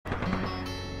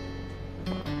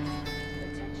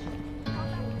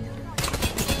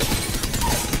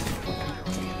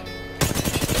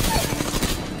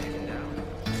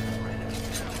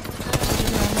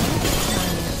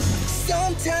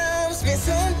Sometimes, man,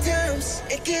 sometimes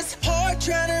it gets hard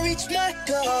trying to reach my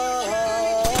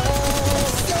goal.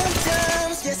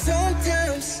 Sometimes, yeah,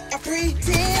 sometimes I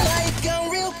pretend like I'm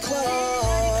real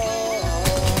close.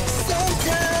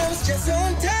 Sometimes, just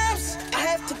sometimes I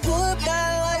have to put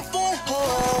my life on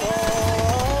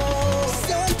hold.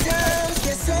 Sometimes,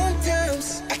 yeah,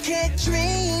 sometimes I can't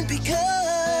dream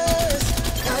because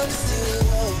I'm still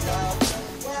alive.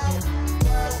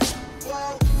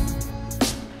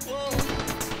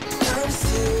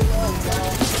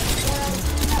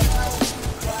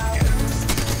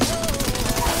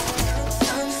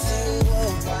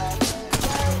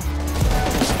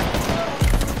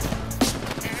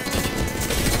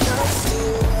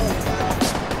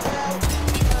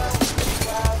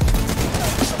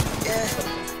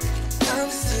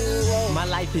 My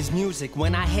life is music.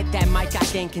 When I hit that mic, I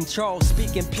gain control.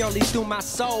 Speaking purely through my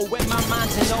soul, when my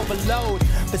mind's in overload.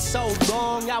 For so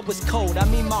long, I was cold. I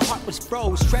mean, my heart was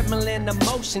froze. Trembling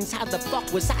emotions. How the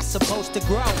fuck was I supposed to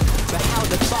grow? But how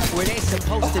the fuck were they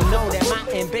supposed to know that my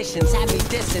ambitions had me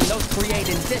dissing? Those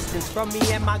creating distance from me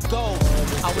and my goals.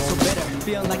 I was so bitter,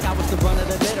 feeling like I was the run of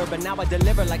the litter. But now I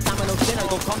deliver like I'm no sinner.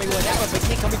 Go call me whatever, but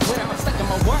can't call me quitter. I'm stuck in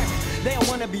my work. They don't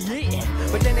wanna be eating,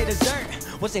 but then they desert.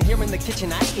 Wasn't here in the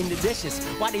kitchen, I eating the dishes.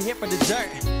 Why they here for dessert?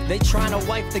 They tryna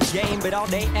wipe the game, but all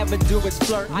they ever do is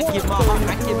flirt. I give my heart,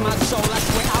 I give my soul, I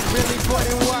swear I really put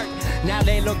in work. Now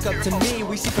they look up to me,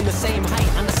 we see from the same height,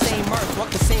 on the same earth. Walk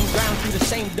the same ground, through the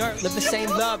same dirt. Live the same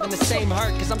love and the same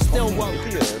hurt, cause I'm still woke.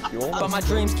 But my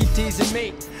dreams keep teasing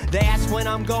me. They ask when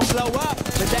I'm gonna blow up,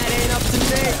 but that ain't up to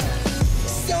me.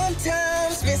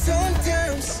 Sometimes, man,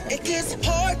 sometimes it gets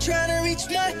hard trying to reach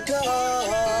my goal.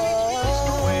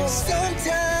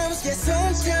 Sometimes, yeah,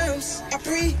 sometimes I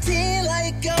pretend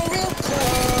like I'm real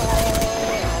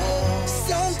close.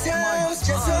 Sometimes,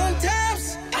 just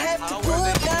sometimes I have to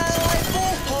put my life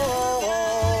on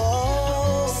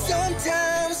hold.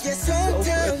 Sometimes, yeah,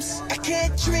 sometimes I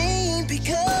can't dream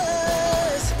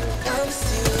because I'm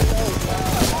still alive.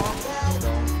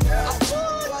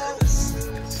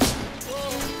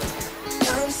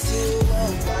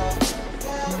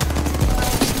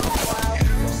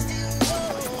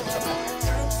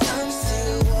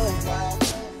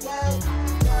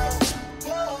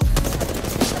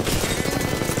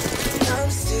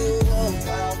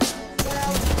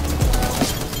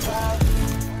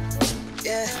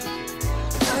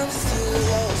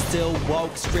 Still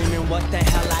woke, screaming what the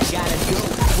hell I gotta do.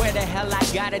 Where the hell I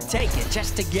gotta take it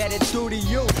just to get it through to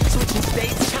you. Switching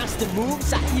states, constant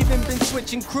moves, I even been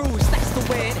switching crews. That's the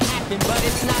way it happened, but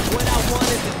it's not what I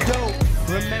wanted to do.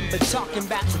 Remember talking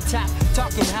about the top,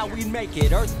 talking how we make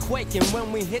it. Earthquaking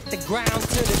when we hit the ground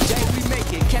to the day we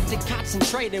make it. Kept it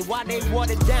concentrated while they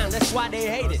watered down, that's why they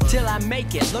hate it. Till I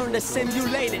make it, learn to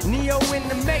simulate it. Neo in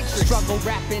the Matrix. Struggle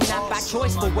rapping not by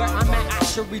choice, but where I'm at I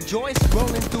should rejoice.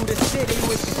 Rolling through the city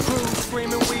with the crew,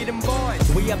 screaming we them boys.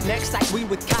 We up next like we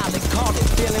with Colin, call it,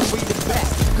 feeling we the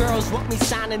best. Girls want me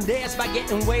signing theirs by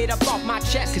getting weight up off my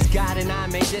chest. Cause God and I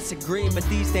may disagree, but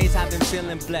these days I've been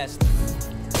feeling blessed.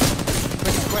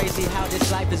 It's crazy how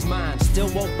this life is mine. Still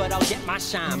woke, but I'll get my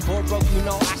shine. Poor broke, you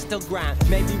know I still grind.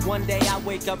 Maybe one day I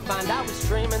wake up, find I was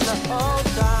dreaming the whole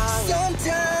time.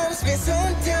 Sometimes, man,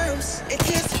 sometimes it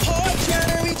gets hard trying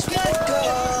to reach my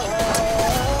goal.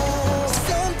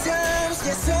 Sometimes,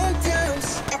 yeah,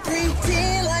 sometimes I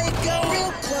pretend like I'm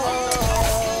real close.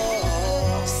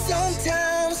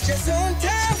 Sometimes, just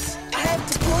sometimes I have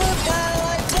to put my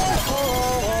life on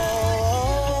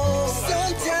hold.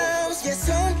 Sometimes, yeah,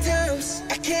 sometimes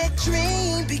I can't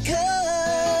dream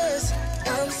because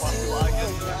I'm still alive.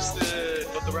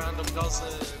 But the random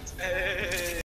doesn't. Hey.